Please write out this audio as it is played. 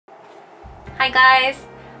Hi guys!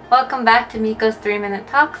 Welcome back to Miko's 3-Minute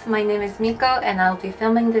Talks. My name is Miko and I'll be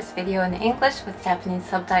filming this video in English with Japanese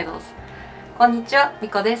subtitles. こんにちは、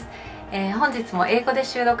Miko です。本日も英語で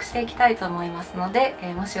収録していきたいと思いますので、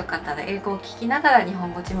もしよかったら英語を聞きながら日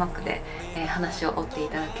本語字幕で、話を追ってい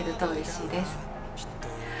ただけると嬉しいです。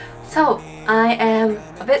So, I am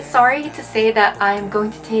a bit sorry to say that I am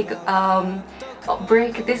going to take a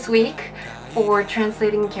break this week for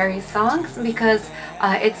translating Kyary's songs because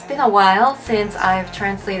it's been a while since I've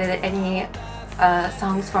translated any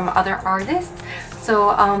songs from other artists. So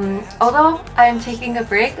although I am taking a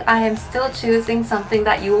break, I am still choosing something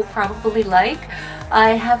that you will probably like.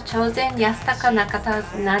 I have chosen Yasutaka Nakata's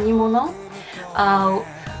Nanimono,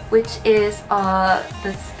 which is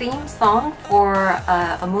the theme song for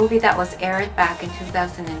a movie that was aired back in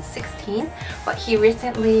 2016, but he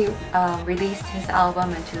recently released his album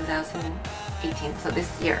in 2018, so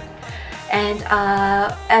this year. And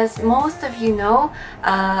as most of you know,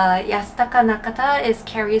 Yasutaka Nakata is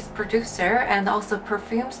Kyary's producer and also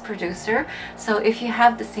Perfume's producer. So if you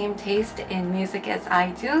have the same taste in music as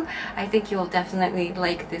I do, I think you'll definitely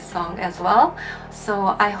like this song as well.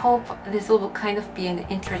 So I hope this will kind of be an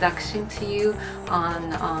introduction to you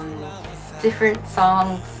on different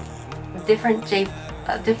songs, different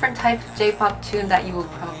types of J-pop tune that you will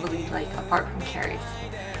probably like apart from Kyary's.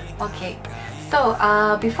 Okay. So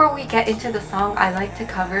before we get into the song, I like to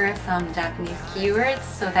cover some Japanese keywords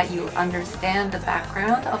so that you understand the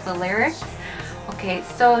background of the lyrics. Okay,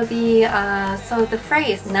 so the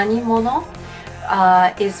phrase Nanimono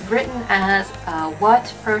is written as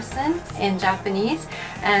what person in Japanese,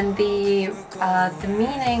 and the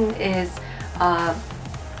meaning is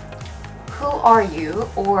who are you,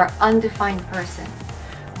 or undefined person.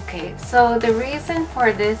 Okay, so the reason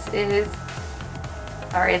for this is,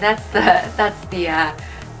 sorry, that's the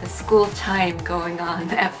school chime going on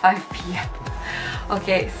at 5 p.m.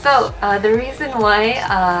 Okay, so the reason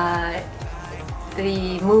why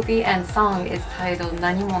the movie and song is titled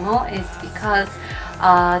Nanimono is because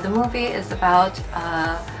the movie is about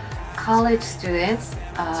college students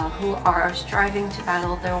who are striving to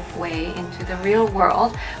battle their way into the real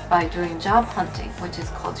world by doing job hunting, which is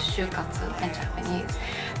called shukatsu in Japanese.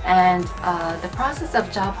 And the process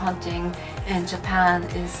of job hunting in Japan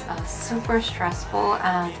is super stressful,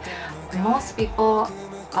 and most people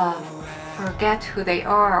forget who they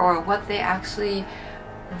are or what they actually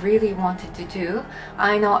really wanted to do.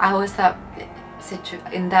 I know I was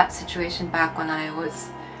in that situation back when I was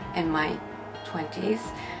in my 20s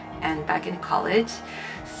and back in college.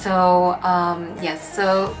 So yes,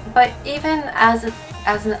 so but even as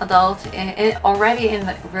an adult, already in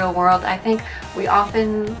the real world, I think we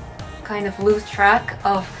often kind of lose track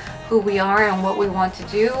of who we are and what we want to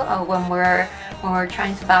do when we're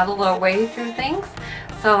trying to battle our way through things.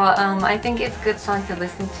 So I think it's a good song to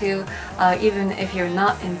listen to, even if you're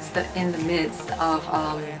not in the midst of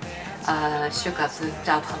shukatsu,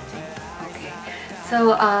 job hunting. Okay,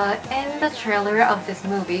 so in the trailer of this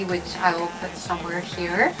movie, which I will put somewhere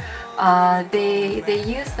here, they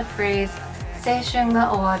use the phrase 青春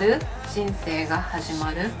が終わる、人生が始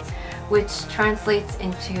まる, which translates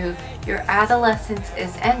into your adolescence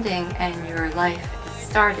is ending and your life is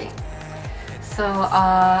starting. So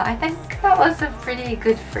I think that was a pretty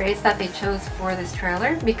good phrase that they chose for this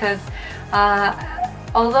trailer because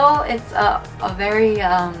although it's a very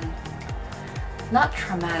not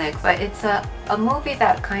traumatic, but it's a movie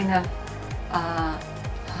that kind of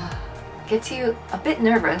gets you a bit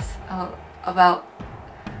nervous about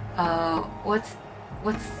what's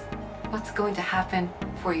going to happen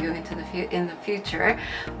for you in the future,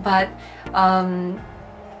 but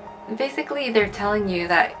basically they're telling you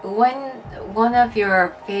that when one of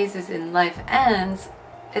your phases in life ends,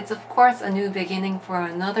 it's of course a new beginning for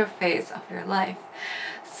another phase of your life.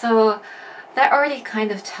 So that already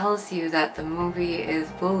kind of tells you that the movie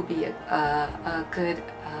will be a good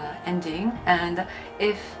ending, and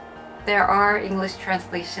if there are English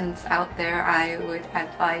translations out there, I would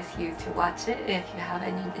advise you to watch it if you have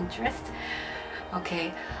any interest.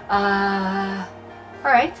 Okay,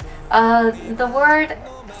 alright, the word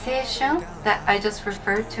青春 that I just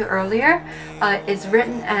referred to earlier is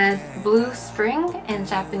written as blue spring in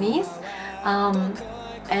Japanese, and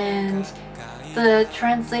the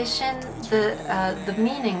translation, the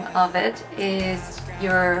meaning of it is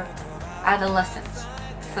your adolescence.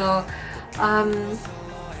 So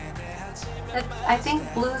I think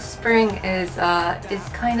Blue Spring is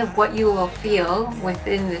kind of what you will feel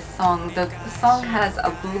within this song. The song has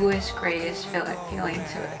a bluish grayish feeling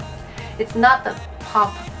to it. It's not the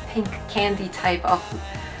pop pink candy type of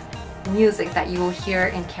music that you will hear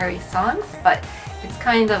in Kyary's songs, but it's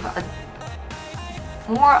kind of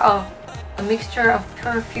more of a mixture of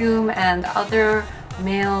Perfume and other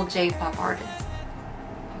male J-pop artists.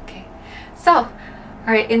 Okay, so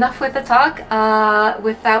alright, enough with the talk.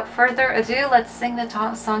 Without further ado, let's sing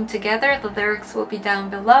the song together. The lyrics will be down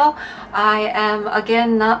below. I am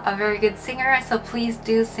again not a very good singer, so please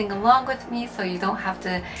do sing along with me so you don't have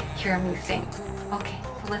to hear me sing. Okay,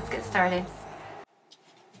 so let's get started.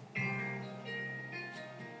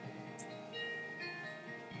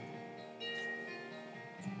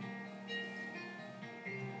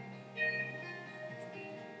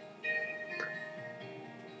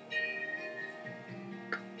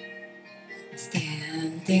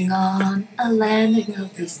 Standing on a landing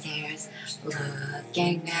of the stairs,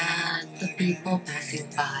 looking at the people passing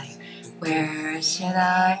by. Where should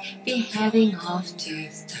I be heading off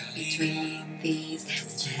to? Stuck between these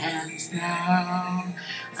steps now.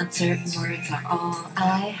 Uncertain words are all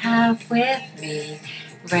I have with me.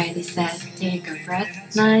 Ready, set, take a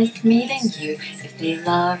breath, nice meeting you. If they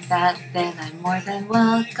love that, then I'm more than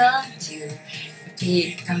welcome to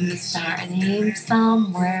repeat from the start and aim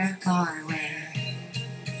somewhere far away.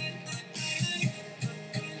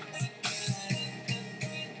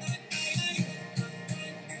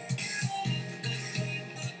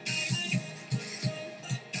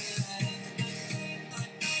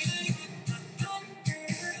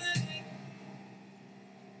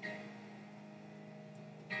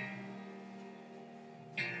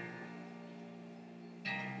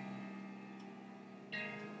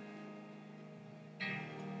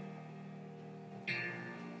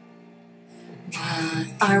 What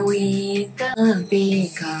are we gonna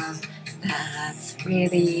become? That's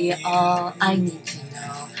really all I need to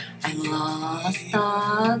know. I'm lost,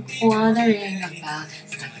 dog, wandering about,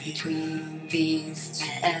 stuck between these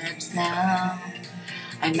steps now.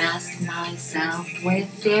 I mask myself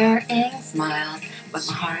with daring smiles, but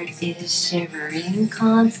my heart is shivering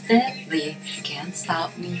constantly. Can't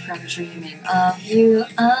stop me from dreaming of you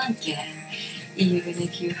again. Even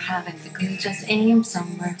if you haven't a clue, just aim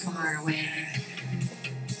somewhere far away.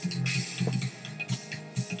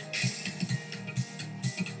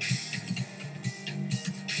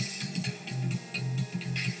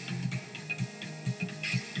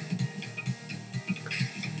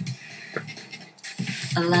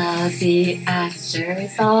 A lousy actor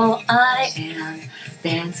is all I am.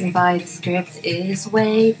 Dancing by the script is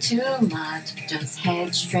way too much. Just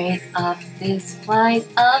head straight up this flight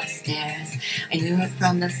of stairs. I knew it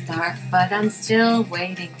from the start, but I'm still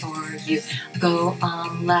waiting for you. Go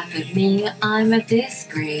on, laugh at me, I'm a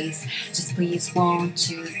disgrace. Just please won't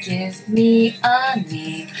you give me a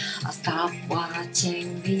name? I'll stop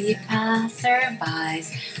watching the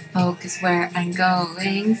passerbys. Focus where I'm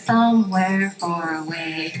going, somewhere far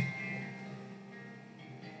away.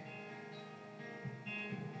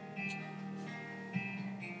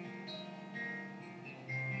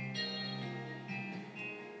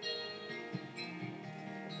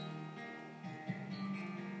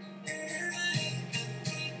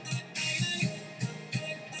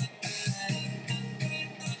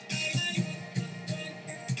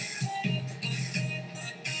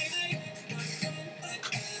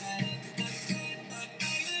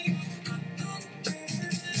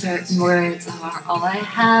 Certain words are all I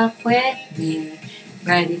have with me.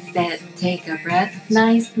 Ready, set, take a breath,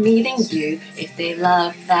 nice meeting you. If they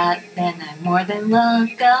love that, then I'm more than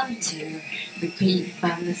welcome to repeat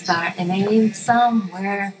from the start and aim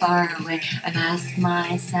somewhere far away. I mask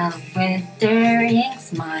myself with daring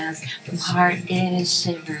smiles. My heart is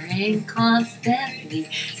shivering constantly.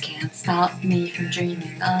 Can't stop me from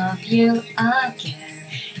dreaming of you again.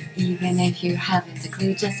 Even if you haven't a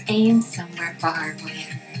clue, just aim somewhere far away.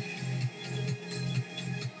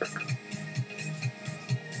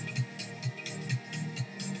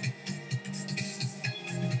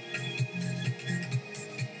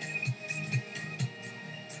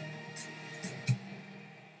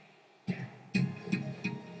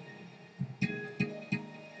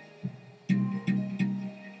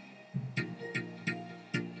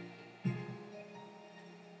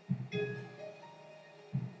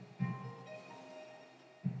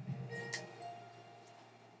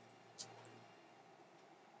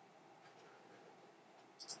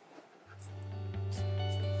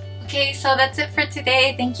 Okay, so that's it for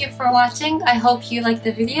today. Thank you for watching. I hope you liked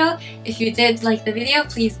the video. If you did like the video,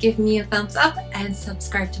 please give me a thumbs up and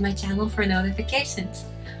subscribe to my channel for notifications.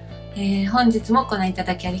 本日もご覧いた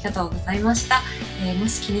だきありがとうございました。も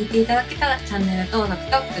し気に入っていただけたらチャンネル登録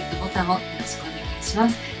とグッドボタンをよろしくお願いしま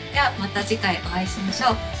す。ではまた次回お会いしまし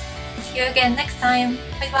ょう。See you again next time.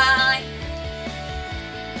 Bye bye!